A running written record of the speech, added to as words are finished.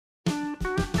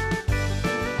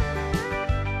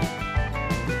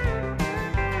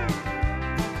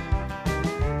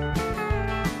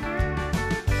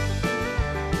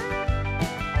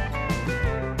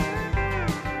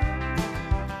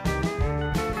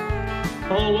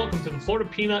Hello, welcome to the Florida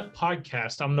Peanut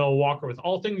Podcast. I'm Noah Walker with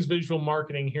all things visual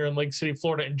marketing here in Lake City,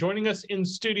 Florida. And joining us in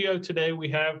studio today, we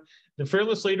have the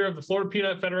fearless leader of the Florida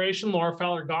Peanut Federation, Laura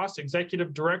Fowler-Goss,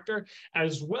 Executive Director,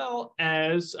 as well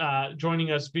as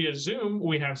joining us via Zoom,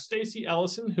 we have Stacey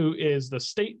Ellison, who is the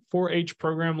State 4-H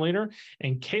Program Leader,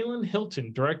 and Caylin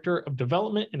Hilton, Director of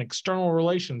Development and External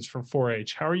Relations for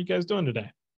 4-H. How are you guys doing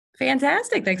today?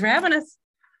 Fantastic. Thanks for having us.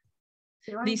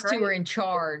 These two are in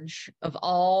charge of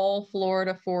all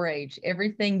Florida 4-H.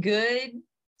 Everything good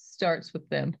starts with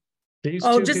them.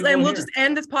 We'll just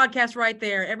end this podcast right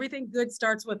there. Everything good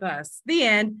starts with us. The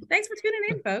end. Thanks for tuning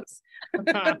in, folks.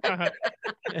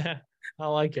 Yeah, I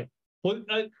like it. Well,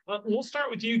 we'll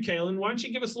start with you, Caylin. Why don't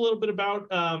you give us a little bit about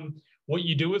what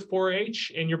you do with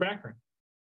 4-H and your background?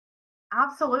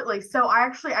 Absolutely. So I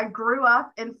grew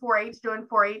up in 4-H, doing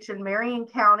 4-H in Marion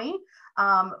County,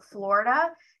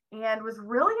 Florida, and was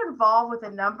really involved with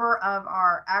a number of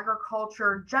our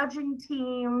agriculture judging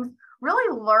teams,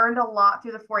 really learned a lot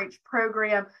through the 4-H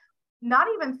program, not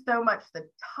even so much the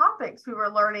topics we were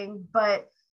learning, but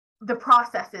the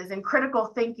processes and critical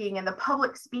thinking and the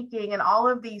public speaking and all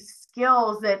of these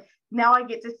skills that now I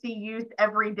get to see used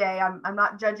every day. I'm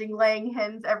not judging laying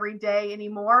hens every day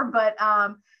anymore, but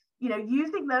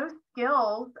using those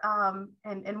skills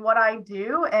and what I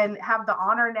do, and have the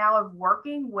honor now of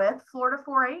working with Florida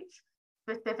 4-H,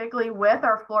 specifically with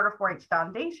our Florida 4-H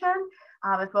Foundation,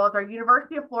 as well as our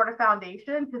University of Florida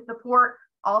Foundation to support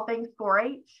all things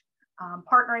 4-H,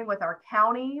 partnering with our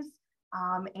counties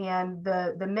and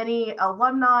the many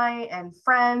alumni and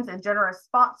friends and generous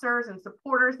sponsors and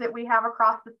supporters that we have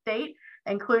across the state,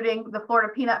 including the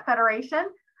Florida Peanut Federation.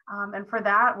 And for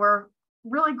that, we're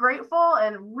really grateful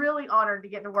and really honored to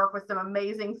get to work with some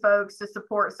amazing folks to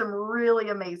support some really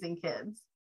amazing kids.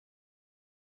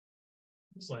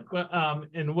 Excellent. Well,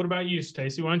 and what about you,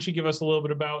 Stacey? Why don't you give us a little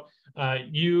bit about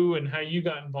you and how you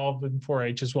got involved in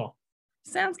 4-H as well?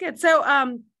 Sounds good. So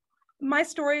my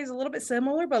story is a little bit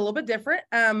similar, but a little bit different.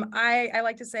 I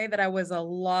like to say that I was a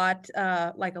lot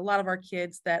like a lot of our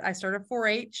kids, that I started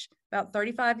 4-H about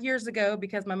 35 years ago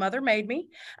because my mother made me,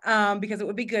 because it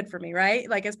would be good for me, right?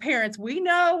 Like, as parents, we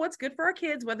know what's good for our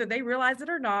kids, whether they realize it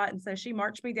or not. And so she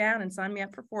marched me down and signed me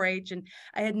up for 4-H. And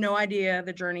I had no idea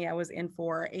the journey I was in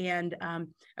for. And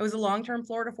I was a long-term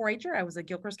Florida 4-H'er. I was a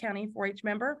Gilchrist County 4-H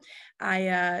member.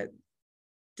 I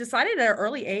decided at an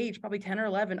early age, probably 10 or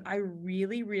 11, I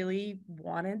really, really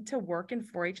wanted to work in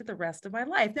 4-H the rest of my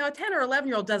life. Now, a 10 or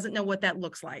 11-year-old doesn't know what that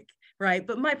looks like, right?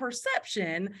 But my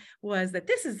perception was that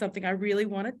this is something I really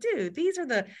want to do. These are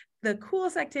the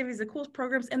coolest activities, the coolest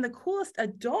programs, and the coolest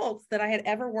adults that I had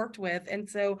ever worked with. And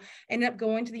so I ended up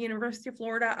going to the University of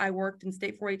Florida. I worked in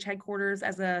State 4-H headquarters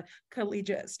as a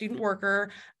collegiate student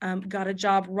worker, got a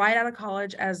job right out of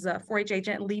college as a 4-H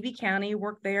agent in Levy County,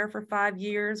 worked there for 5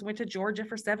 years, went to Georgia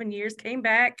for 7 years, came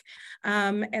back.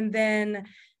 And then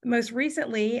most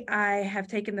recently, I have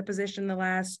taken the position the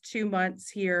last 2 months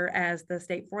here as the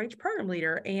State 4-H program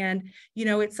leader. And,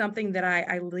 it's something that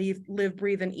I live,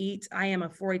 breathe, and eat. I am a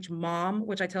 4-H mom,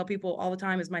 which I tell people all the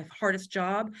time is my hardest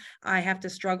job. I have to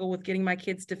struggle with getting my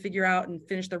kids to figure out and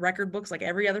finish the record books like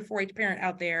every other 4-H parent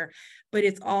out there. But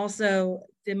it's also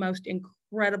the most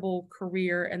incredible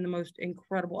career and the most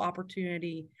incredible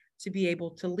opportunity to be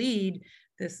able to lead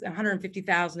this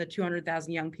 150,000 to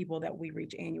 200,000 young people that we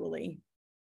reach annually.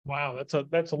 Wow,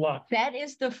 that's a lot. That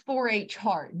is the 4-H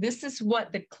heart. This is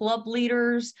what the club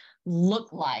leaders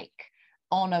look like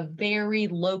on a very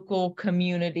local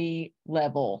community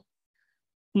level.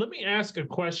 Let me ask a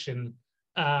question,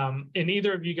 and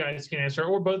either of you guys can answer,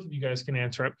 or both of you guys can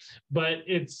answer it. But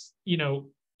it's,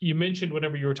 you mentioned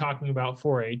whenever you were talking about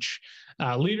 4-H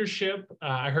leadership,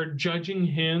 I heard judging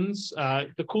hens,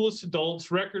 the coolest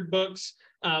adults, record books.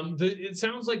 It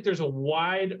sounds like there's a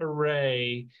wide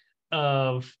array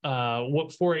of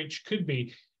what 4-H could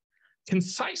be.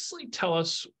 Concisely tell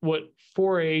us what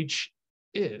 4-H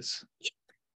is.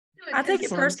 I'll take it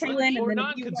first, Caylin, or and then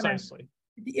non-concisely.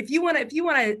 If you want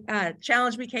to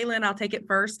challenge me, Caylin, I'll take it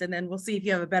first, and then we'll see if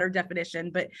you have a better definition.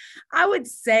 But I would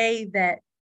say that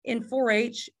in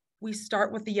 4-H, we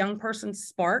start with the young person's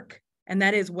spark. And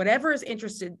that is whatever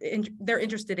they're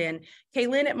interested in.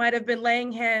 Caylin, it might have been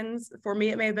laying hens. For me,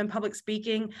 it may have been public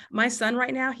speaking. My son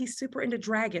right now, he's super into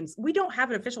dragons. We don't have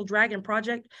an official dragon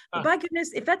project, but by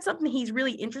goodness, if that's something he's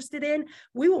really interested in,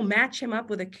 we will match him up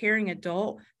with a caring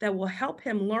adult that will help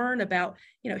him learn about,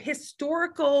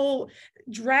 historical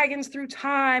dragons through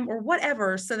time or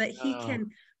whatever, so that he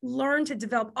can learn to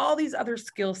develop all these other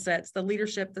skill sets, the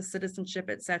leadership, the citizenship,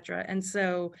 et cetera. And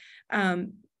so,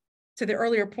 to the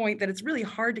earlier point that it's really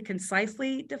hard to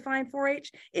concisely define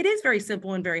 4-H. It is very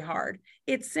simple and very hard.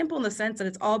 It's simple in the sense that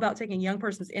it's all about taking a young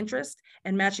person's interest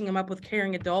and matching them up with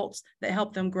caring adults that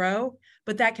help them grow.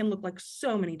 But that can look like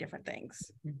so many different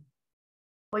things.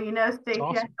 Well, you know, Stacey,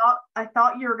 Awesome. I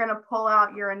thought you were going to pull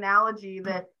out your analogy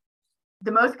that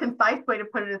the most concise way to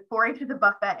put it is 4-H is a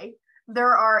buffet.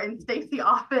 There are, and Stacey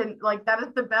often, like, that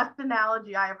is the best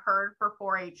analogy I have heard for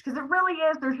 4-H, because it really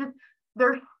is.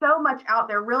 There's so much out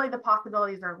there. Really, the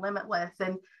possibilities are limitless.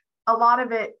 And a lot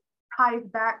of it ties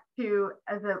back to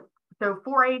so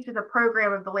 4-H is a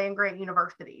program of the land grant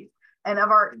universities and of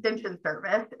our extension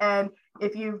service. And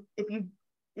if you've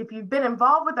been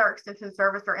involved with our extension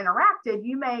service or interacted,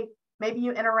 maybe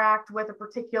you interact with a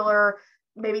particular,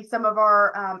 maybe some of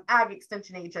our ag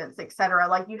extension agents, et cetera.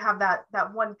 Like, you have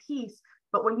that one piece.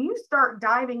 But when you start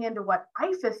diving into what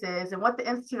IFAS is and what the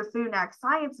Institute of Food and Ag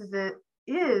Sciences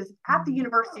is at the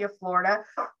University of Florida,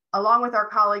 along with our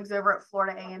colleagues over at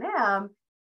Florida A&M,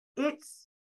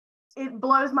 it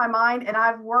blows my mind. And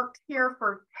I've worked here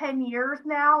for 10 years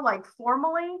now, like,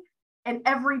 formally. And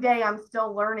every day I'm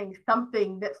still learning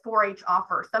something that 4-H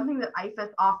offers, something that IFAS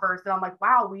offers. And I'm like,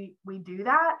 wow, we do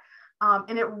that.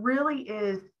 And it really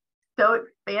is so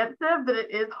expansive that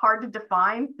it is hard to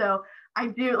define. So I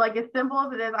do, like, as simple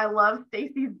as it is, I love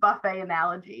Stacey's buffet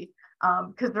analogy,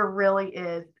 because there really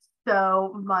is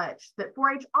so much that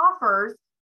 4-H offers.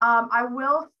 I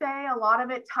will say a lot of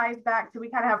it ties back to,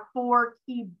 we kind of have 4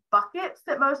 key buckets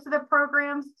that most of the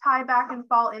programs tie back and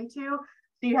fall into.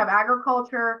 So you have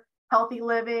agriculture, healthy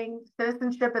living,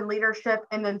 citizenship and leadership,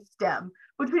 and then STEM,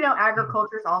 which we know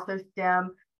agriculture is also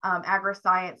STEM,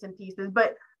 agri-science and pieces.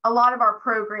 But a lot of our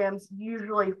programs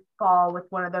usually fall with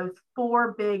one of those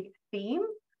 4 big themes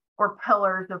or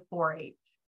pillars of 4-H.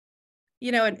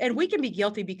 You know, and we can be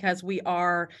guilty because we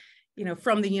are, you know,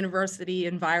 from the university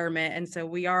environment. And so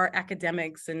we are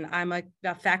academics, and I'm a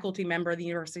faculty member of the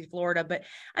University of Florida, but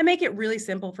I make it really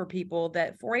simple for people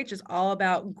that 4-H is all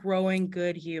about growing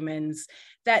good humans,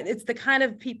 that it's the kind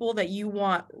of people that you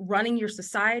want running your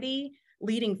society,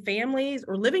 leading families,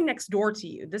 or living next door to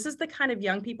you. This is the kind of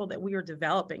young people that we are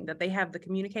developing, that they have the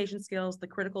communication skills, the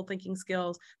critical thinking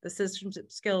skills, the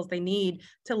citizenship skills they need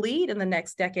to lead in the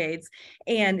next decades.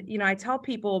 And, you know, I tell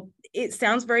people, it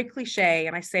sounds very cliche,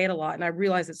 and I say it a lot, and I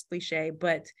realize it's cliche,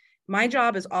 but my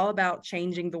job is all about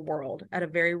changing the world at a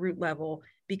very root level,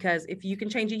 because if you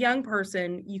can change a young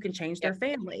person, you can change their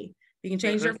family. You can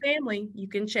change their family, you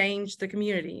can change the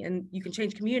community, and you can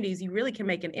change communities. You really can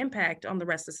make an impact on the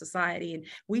rest of society. And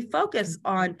we focus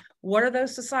on what are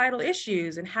those societal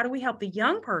issues and how do we help the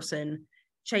young person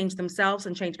change themselves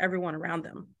and change everyone around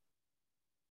them.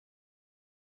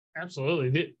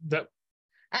 Absolutely.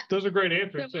 Those are great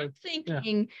answers. So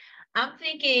I'm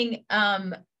thinking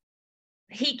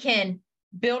he can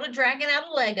build a dragon out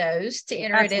of Legos to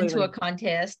enter it into a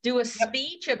contest, do a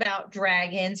speech about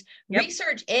dragons,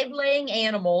 research egg-laying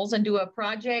animals and do a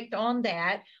project on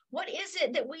that. What is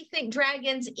it that we think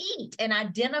dragons eat, and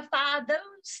identify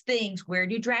those things? Where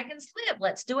do dragons live?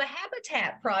 Let's do a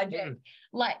habitat project.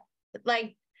 Like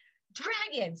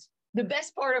dragons, the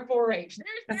best part of 4-H.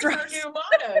 There's our new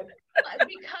motto.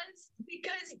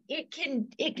 because it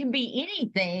can be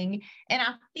anything. And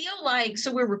I feel like,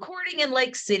 so we're recording in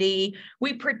Lake City.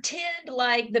 We pretend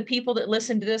like the people that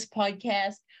listen to this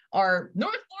podcast are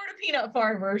North Florida peanut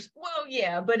farmers. Well,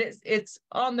 yeah, but it's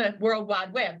on the World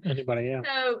Wide Web.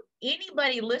 So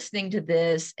anybody listening to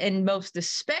this, and most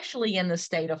especially in the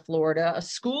state of Florida, a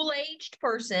school-aged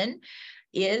person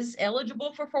is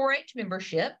eligible for 4-H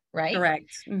membership, right? Correct.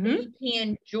 They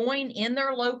can join in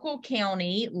their local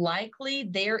county. Likely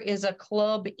there is a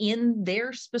club in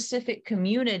their specific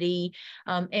community.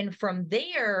 And from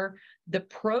there, the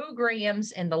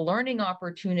programs and the learning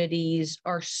opportunities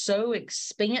are so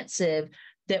expansive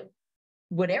that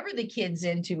whatever the kid's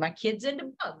into, my kid's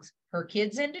into bugs, her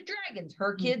kid's into dragons,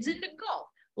 her kid's into golf,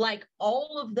 like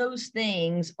all of those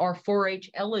things are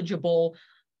 4-H eligible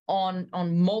on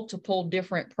multiple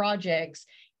different projects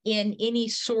in any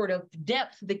sort of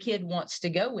depth the kid wants to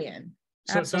go in.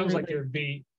 So Absolutely. It sounds like it would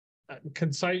be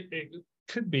concise. It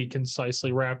could be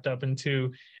concisely wrapped up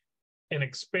into an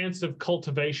expansive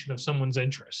cultivation of somene's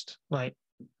interest, right?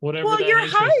 Whatever. Well, you're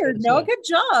hired. No, good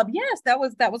job. Yes, that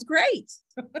was great.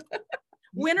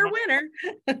 Winner.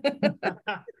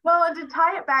 Well, and to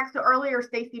tie it back, so earlier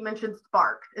Stacey mentioned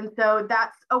sparks, and so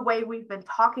that's a way we've been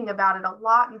talking about it a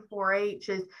lot in 4-H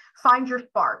is find your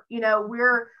spark. You know,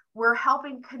 we're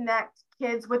helping connect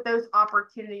kids with those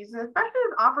opportunities, and especially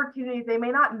those opportunities they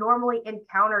may not normally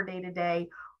encounter day to day,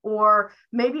 or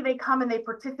maybe they come and they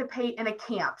participate in a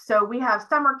camp. So we have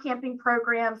summer camping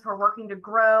programs. We're working to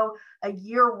grow a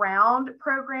year-round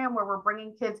program where we're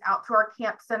bringing kids out to our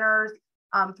camp centers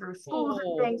through schools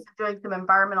and things, doing some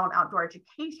environmental and outdoor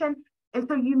education. And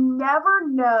so you never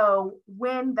know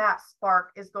when that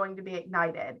spark is going to be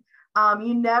ignited.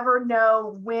 You never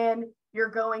know when you're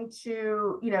going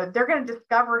to, they're going to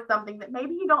discover something that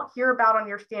maybe you don't hear about on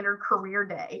your standard career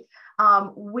day.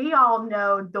 We all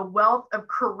know the wealth of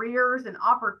careers and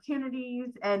opportunities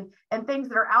and things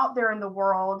that are out there in the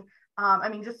world.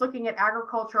 Just looking at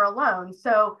agriculture alone.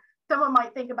 So someone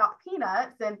might think about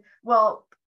peanuts and, well,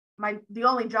 the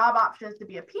only job option is to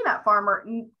be a peanut farmer.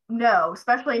 No,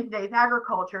 especially in today's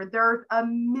agriculture, there's a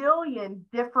million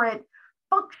different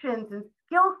functions and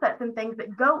skill sets and things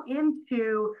that go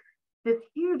into this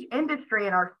huge industry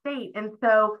in our state. And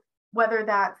so whether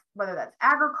that's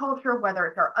agriculture, whether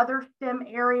it's our other STEM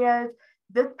areas,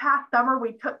 this past summer,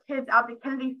 we took kids out to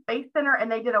Kennedy Space Center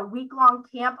and they did a week-long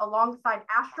camp alongside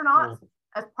astronauts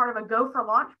as part of a Go for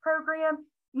Launch program.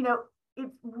 It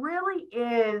really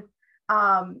is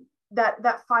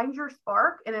that find your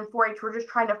spark. And in 4-H, we're just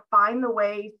trying to find the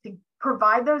ways to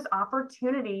provide those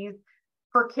opportunities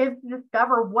for kids to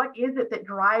discover what is it that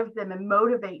drives them and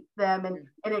motivates them and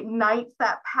ignites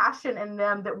that passion in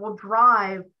them that will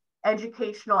drive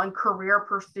educational and career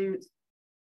pursuits,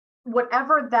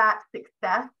 whatever that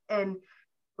success and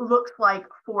looks like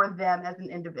for them as an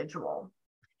individual.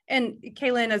 And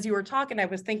Caylin, as you were talking, I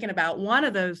was thinking about one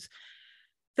of those.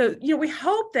 So, we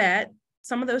hope that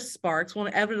some of those sparks will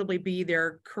inevitably be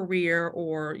their career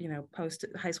or, post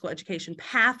high school education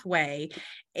pathway.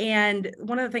 And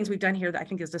one of the things we've done here that I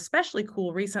think is especially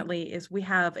cool recently is we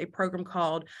have a program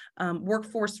called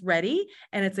Workforce Ready,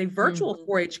 and it's a virtual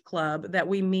 4-H club that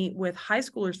we meet with high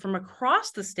schoolers from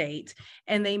across the state,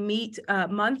 and they meet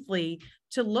monthly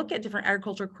to look at different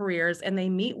agricultural careers, and they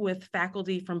meet with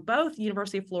faculty from both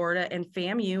University of Florida and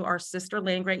FAMU, our sister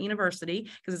land-grant university,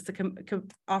 because it's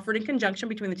offered in conjunction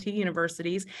between the two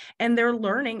universities, and they're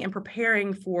learning and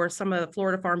preparing for some of the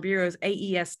Florida Farm Bureau's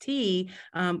AEST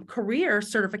career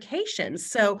certifications.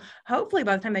 So hopefully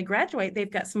by the time they graduate, they've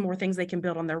got some more things they can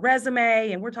build on their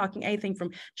resume, and we're talking anything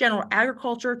from general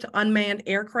agriculture to unmanned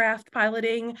aircraft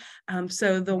piloting.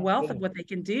 So the wealth of what they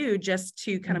can do just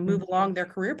to kind of move along their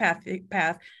career path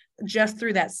just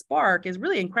through that spark is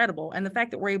really incredible. And the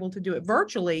fact that we're able to do it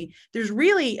virtually, there's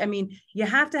really, you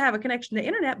have to have a connection to the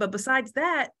internet, but besides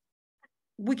that,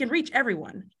 we can reach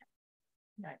everyone.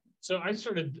 So I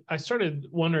started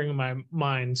wondering in my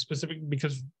mind specifically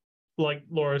because, like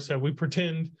Laura said, we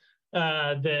pretend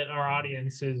that our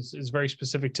audience is very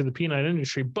specific to the peanut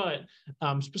industry, but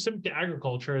specific to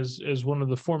agriculture is one of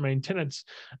the four main tenets.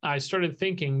 I started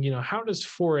thinking, how does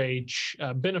 4-H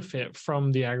benefit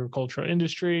from the agricultural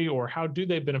industry, or how do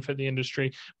they benefit the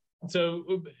industry?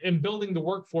 So in building the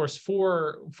workforce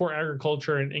for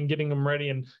agriculture and getting them ready,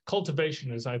 and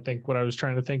cultivation is, I think, what I was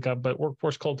trying to think of, but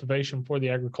workforce cultivation for the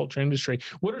agriculture industry.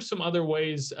 What are some other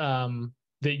ways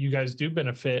that you guys do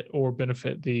benefit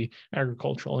the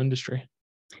agricultural industry?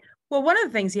 Well, one of the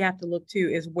things you have to look to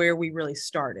is where we really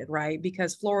started, right?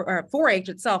 Because 4-H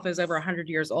itself is over 100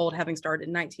 years old, having started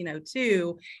in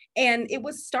 1902. And it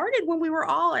was started when we were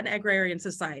all an agrarian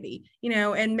society,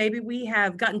 and maybe we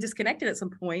have gotten disconnected at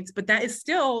some points, but that is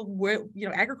still where,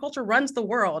 agriculture runs the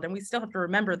world, and we still have to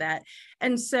remember that.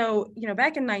 And so,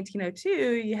 back in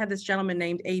 1902, you had this gentleman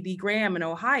named A.B. Graham in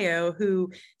Ohio who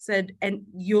said, and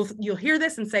you'll hear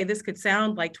this and say this could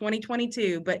sound like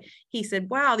 2022, but he said,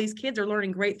 wow, these kids are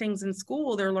learning great things in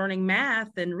school. They're learning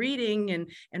math and reading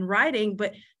and writing,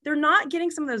 but they're not getting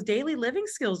some of those daily living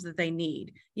skills that they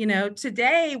need.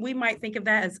 Today we might think of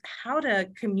that as how to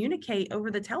communicate over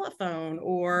the telephone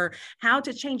or how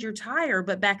to change your tire.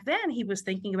 But back then he was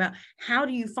thinking about how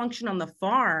do you function on the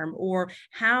farm, or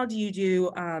how do you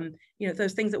do,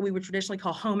 those things that we would traditionally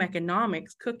call home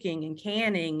economics, cooking and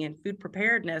canning and food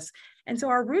preparedness. And so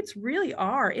our roots really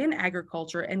are in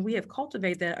agriculture, and we have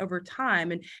cultivated that over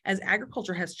time. And as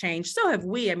agriculture has changed, so have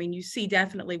we. You see,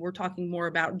 definitely we're talking more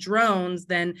about drones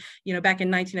than, back in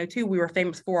 1902, we were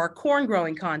famous for our corn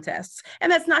growing contests.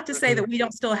 And that's not to say that we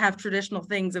don't still have traditional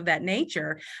things of that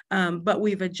nature, but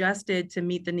we've adjusted to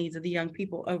meet the needs of the young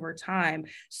people over time.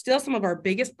 Still, some of our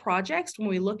biggest projects, when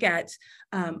we look at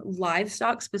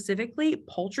livestock specifically,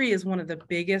 poultry is one of the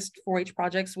biggest 4-H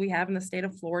projects we have in the state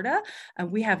of Florida.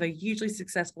 We have a hugely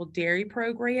successful dairy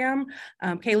program.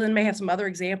 Caylin may have some other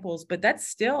examples, but that's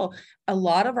still a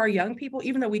lot of our young people,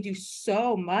 even though we do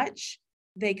so much,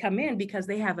 they come in because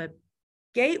they have a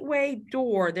gateway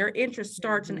door, their interest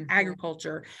starts in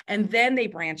agriculture, and then they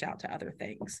branch out to other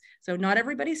things. So not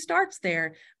everybody starts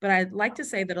there, but I'd like to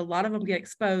say that a lot of them get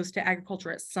exposed to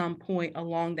agriculture at some point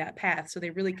along that path. So they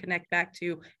really connect back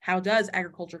to how does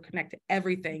agriculture connect to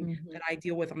everything that I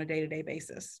deal with on a day-to-day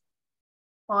basis.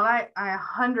 Well, I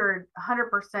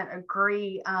 100%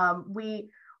 agree. We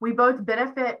both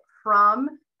benefit from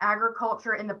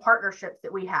agriculture in the partnerships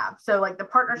that we have. So like the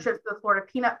partnerships with the Florida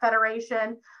Peanut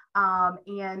Federation,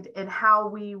 and how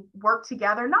we work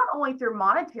together, not only through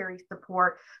monetary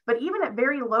support, but even at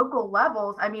very local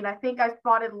levels. I mean, I think I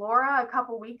spotted Laura a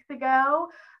couple weeks ago,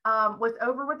 was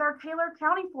over with our Taylor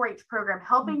County 4-H program,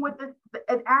 helping with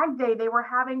an ag day they were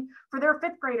having for their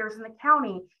 5th graders in the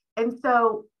county. And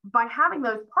so by having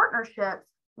those partnerships,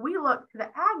 we look to the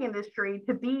ag industry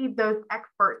to be those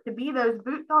experts, to be those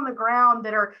boots on the ground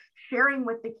that are sharing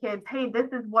with the kids, hey, this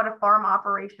is what a farm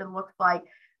operation looks like.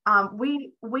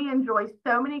 We enjoy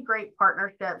so many great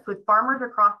partnerships with farmers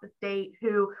across the state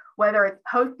who, whether it's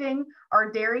hosting our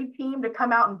dairy team to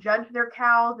come out and judge their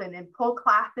cows and pull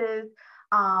classes,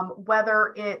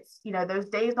 whether it's, those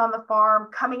days on the farm,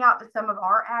 coming out to some of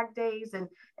our ag days,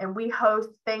 and we host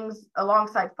things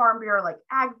alongside Farm Bureau like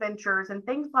Ag Ventures and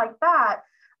things like that.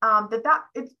 That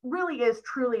it really is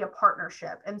truly a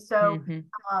partnership. And so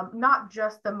not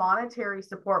just the monetary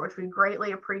support, which we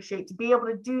greatly appreciate, to be able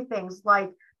to do things like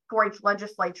 4-H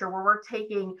legislature, where we're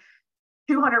taking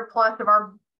 200 plus of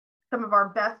some of our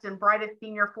best and brightest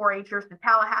senior 4-Hers to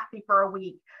Tallahassee for a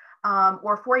week,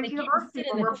 or 4-H University.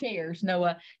 Sit in the chairs,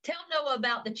 Noah. Tell Noah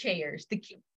about the chairs.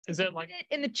 Is that like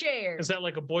in the chairs? Is that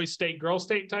like a boy state, girl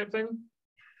state type thing?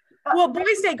 Well, boy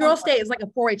state, girl state is like a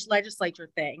 4-H legislature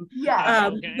thing.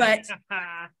 Yeah. Okay. But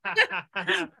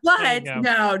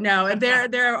no. And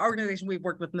they're an organization we've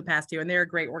worked with in the past too, and they're a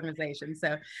great organization.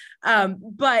 So,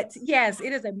 but yes,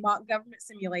 it is a mock government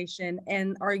simulation,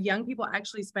 and our young people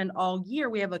actually spend all year.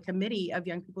 We have a committee of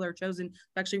young people that are chosen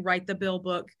to actually write the bill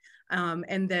book,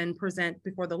 and then present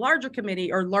before the larger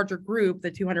committee or larger group,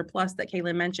 the 200 plus that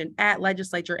Caylin mentioned, at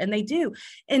legislature. And they do.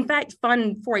 In fact,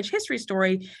 fun 4-H history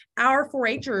story, our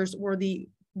 4-Hers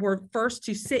were first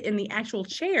to sit in the actual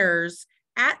chairs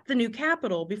at the new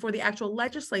Capitol before the actual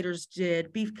legislators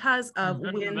did, because of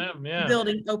when the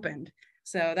building opened.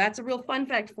 So that's a real fun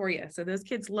fact for you. So those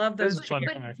kids love those.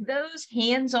 But those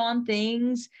hands-on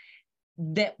things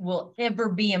that will ever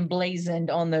be emblazoned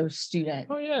on those students.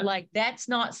 Oh, yeah. Like that's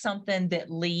not something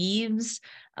that leaves.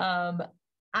 I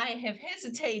have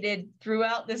hesitated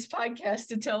throughout this podcast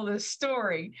to tell this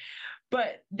story,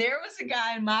 but there was a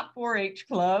guy in my 4-H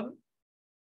club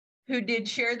who did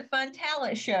Share the Fun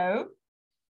talent show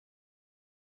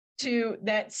to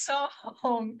that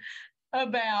song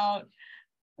about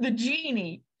the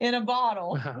genie in a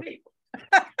bottle.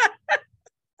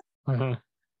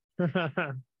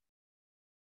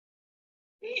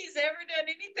 He's never done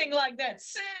anything like that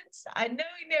since. I know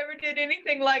he never did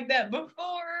anything like that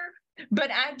before,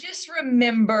 but I just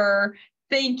remember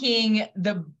thinking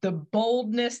the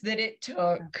boldness that it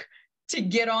took to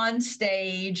get on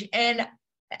stage. And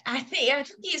I think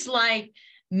he's like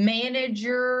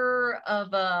manager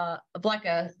of like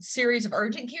a series of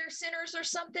urgent care centers or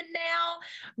something now.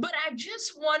 But I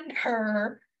just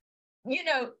wonder, was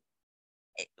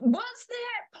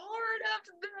that part of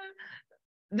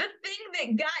the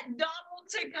thing that got Donald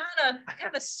to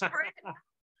kind of spread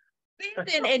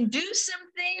and do some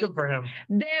things Good for him.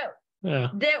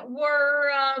 that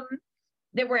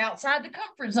were outside the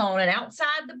comfort zone and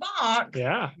outside the box.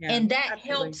 Yeah. And that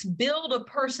absolutely helps build a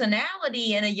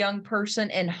personality in a young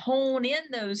person and hone in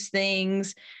those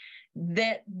things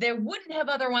that they wouldn't have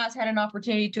otherwise had an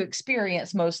opportunity to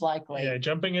experience, most likely. Yeah,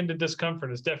 jumping into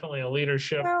discomfort is definitely a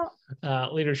leadership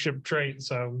trait.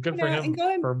 So good for him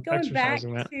for going back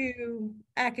exercising that. to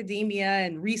academia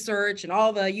and research and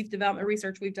all the youth development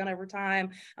research we've done over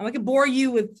time. I could bore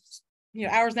you with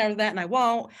hours and hours of that, and I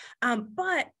won't.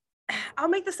 But I'll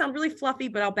make this sound really fluffy,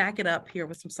 but I'll back it up here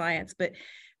with some science. But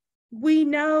we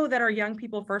know that our young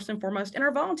people, first and foremost, and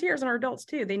our volunteers and our adults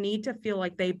too, they need to feel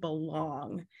like they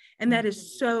belong. And that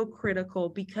is so critical,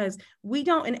 because we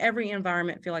don't in every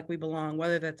environment feel like we belong,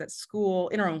 whether that's at school,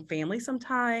 in our own family,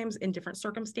 sometimes in different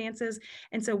circumstances.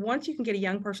 And so once you can get a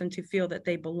young person to feel that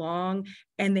they belong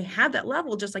and they have that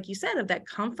level, just like you said, of that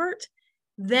comfort,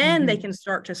 then they can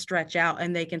start to stretch out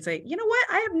and they can say, you know what,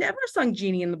 I have never sung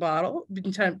Genie in the Bottle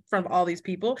in front of all these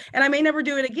people, and I may never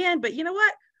do it again, but you know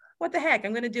what? what the heck,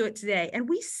 I'm going to do it today. And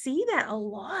we see that a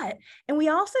lot. And we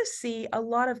also see a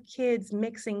lot of kids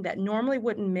mixing that normally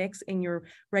wouldn't mix in your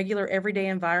regular everyday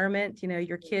environment. You know,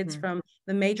 your kids from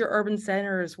the major urban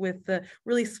centers with the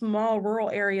really small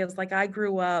rural areas like I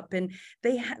grew up, and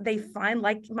they find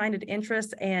like-minded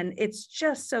interests, and it's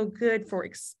just so good for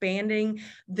expanding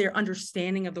their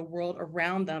understanding of the world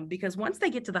around them. Because once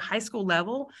they get to the high school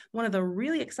level, one of the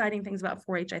really exciting things about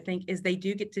 4-H, I think, is they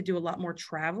do get to do a lot more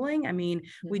traveling. I mean,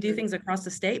 we do things across the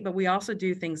state, but we also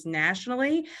do things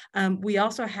nationally. We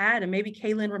also had, and maybe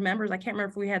Caylin remembers, I can't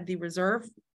remember if we had the reserve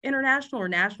international or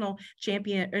national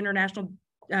champion, international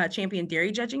champion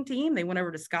dairy judging team. They went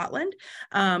over to Scotland.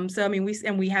 So, I mean,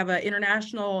 we have an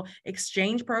international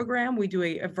exchange program. We do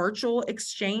a virtual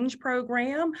exchange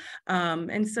program.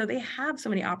 And so they have so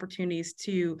many opportunities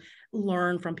to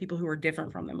learn from people who are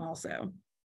different from them also.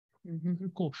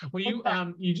 Cool.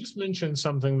 Well, you just mentioned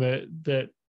something that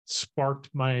sparked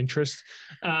my interest.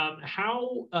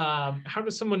 How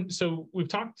does someone, so we've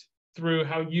talked through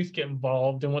how youth get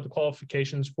involved and what the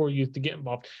qualifications for youth to get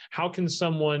involved. How can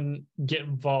someone get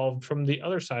involved from the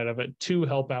other side of it to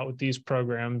help out with these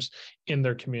programs in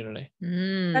their community?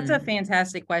 That's a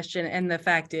fantastic question. And the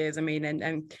fact is, I mean,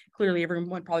 and clearly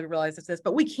everyone probably realizes this,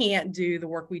 but we can't do the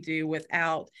work we do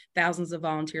without thousands of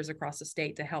volunteers across the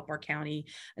state to help our county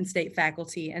and state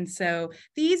faculty. And so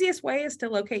the easiest way is to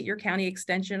locate your county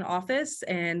extension office.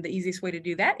 And the easiest way to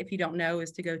do that, if you don't know,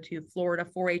 is to go to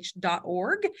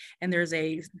florida4h.org. And there's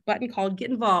a button called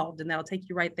Get Involved, and that'll take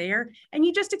you right there. And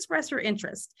you just express your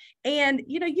interest. And,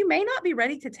 you know, you may not be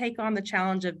ready to take on the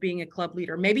challenge of being a club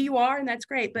leader. Maybe you are, and that's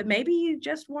great. But maybe you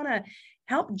just want to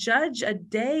help judge a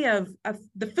day of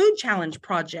the food challenge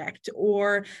project,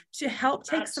 or to help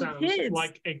take some kids.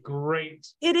 Like a great.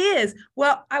 It is.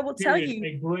 Well, I will tell you.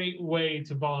 A great way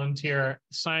to volunteer.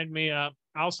 Sign me up.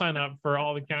 I'll sign up for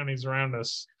all the counties around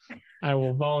us. I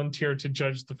will volunteer to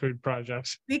judge the food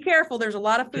projects. Be careful. There's a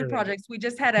lot of food projects. We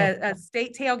just had a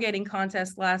state tailgating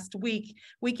contest last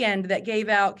weekend that gave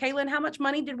out. Caylin, how much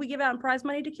money did we give out in prize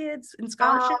money to kids in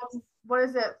scholarships? What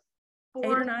is it?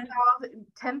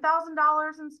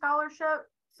 $10,000 in scholarship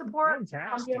support.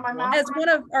 As one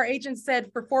of our agents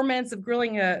said, for 4 minutes of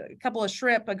grilling a couple of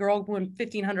shrimp, a girl won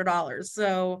 $1,500.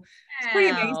 So it's pretty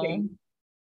amazing.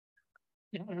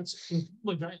 Yeah, it's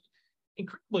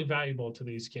incredibly valuable to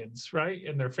these kids, right?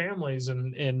 And their families,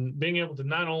 and being able to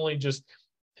not only just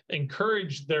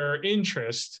encourage their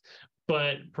interest,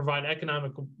 but provide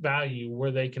economic value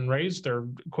where they can raise their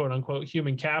quote unquote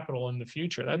human capital in the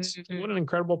future. That's what an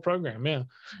incredible program. Yeah.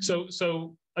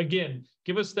 So again,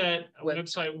 give us that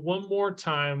website one more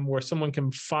time where someone can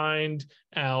find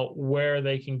out where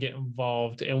they can get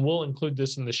involved. And we'll include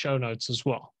this in the show notes as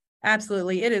well.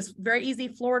 Absolutely. It is very easy.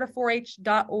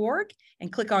 Florida4h.org,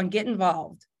 and click on Get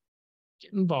Involved.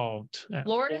 Get involved.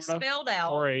 Florida spelled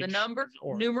out, the number,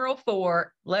 numeral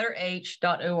 4, letter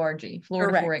H.org.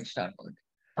 Florida4h.org.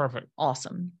 Perfect.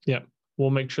 Awesome. Yeah. We'll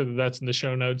make sure that that's in the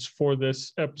show notes for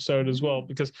this episode as well,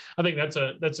 because I think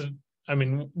I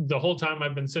mean, the whole time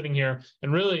I've been sitting here,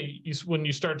 and really when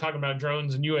you start talking about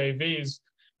drones and UAVs,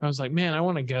 I was like, man, I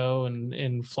want to go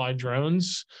and fly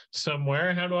drones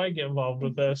somewhere. How do I get involved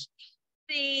with this?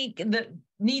 I think that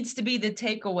needs to be the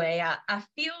takeaway. I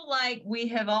feel like we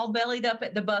have all bellied up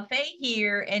at the buffet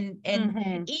here, and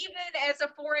even as a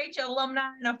 4-H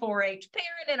alumni and a 4-H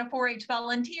parent and a 4-H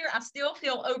volunteer, I still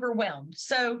feel overwhelmed.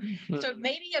 So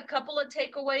maybe a couple of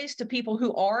takeaways to people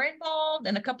who are involved,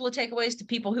 and a couple of takeaways to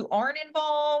people who aren't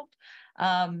involved.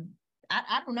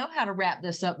 I don't know how to wrap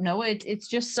this up, Noah. It's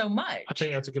just so much. I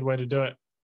think that's a good way to do it.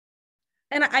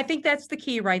 And I think that's the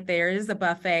key right there, is the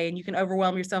buffet, and you can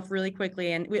overwhelm yourself really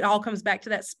quickly. And it all comes back to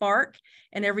that spark,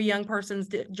 and every young person's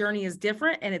journey is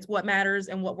different, and it's what matters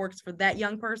and what works for that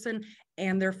young person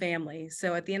and their family.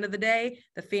 So at the end of the day,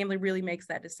 the family really makes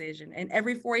that decision, and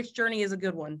every 4-H journey is a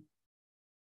good one.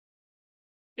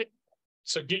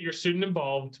 So get your student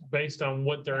involved based on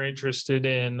what they're interested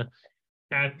in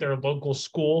at their local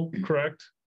school, correct?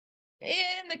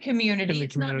 In the community.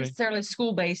 It's not necessarily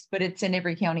school-based, but it's in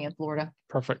every county in Florida.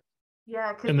 Perfect.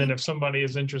 Yeah. And then if somebody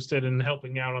is interested in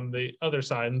helping out on the other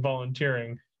side and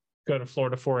volunteering, go to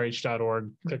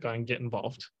florida4h.org, click on Get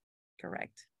Involved.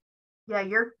 Correct. Yeah,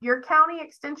 your county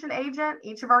extension agent,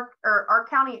 each of our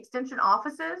county extension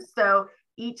offices. So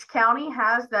each county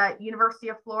has that University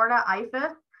of Florida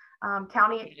IFAS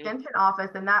county extension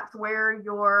office, and that's where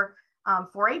your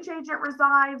 4-H agent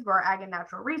resides, where Ag and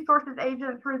Natural Resources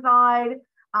agents reside,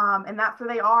 and that's where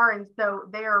they are. And so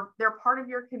they're part of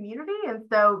your community. And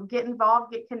so get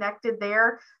involved, get connected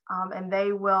there, and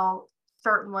they will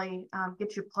certainly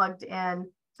get you plugged in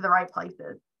to the right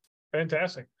places.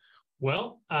 Fantastic.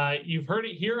 Well, you've heard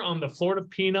it here on the Florida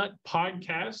Peanut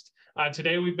Podcast.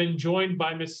 Today, we've been joined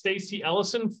by Miss Stacey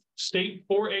Ellison, State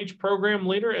 4-H Program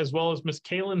Leader, as well as Miss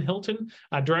Caylin Hilton,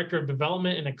 Director of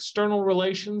Development and External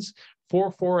Relations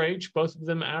for 4-H, both of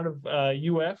them out of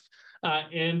UF.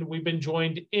 And we've been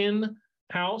joined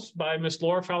in-house by Miss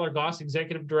Laura Fowler-Goss,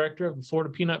 Executive Director of the Florida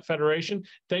Peanut Federation.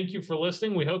 Thank you for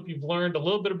listening. We hope you've learned a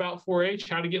little bit about 4-H,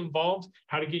 how to get involved,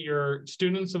 how to get your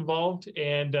students involved,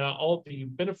 and all the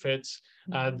benefits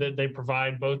that they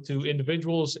provide both to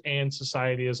individuals and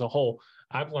society as a whole.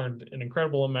 I've learned an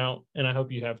incredible amount, and I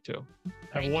hope you have too.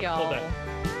 Have a wonderful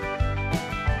day.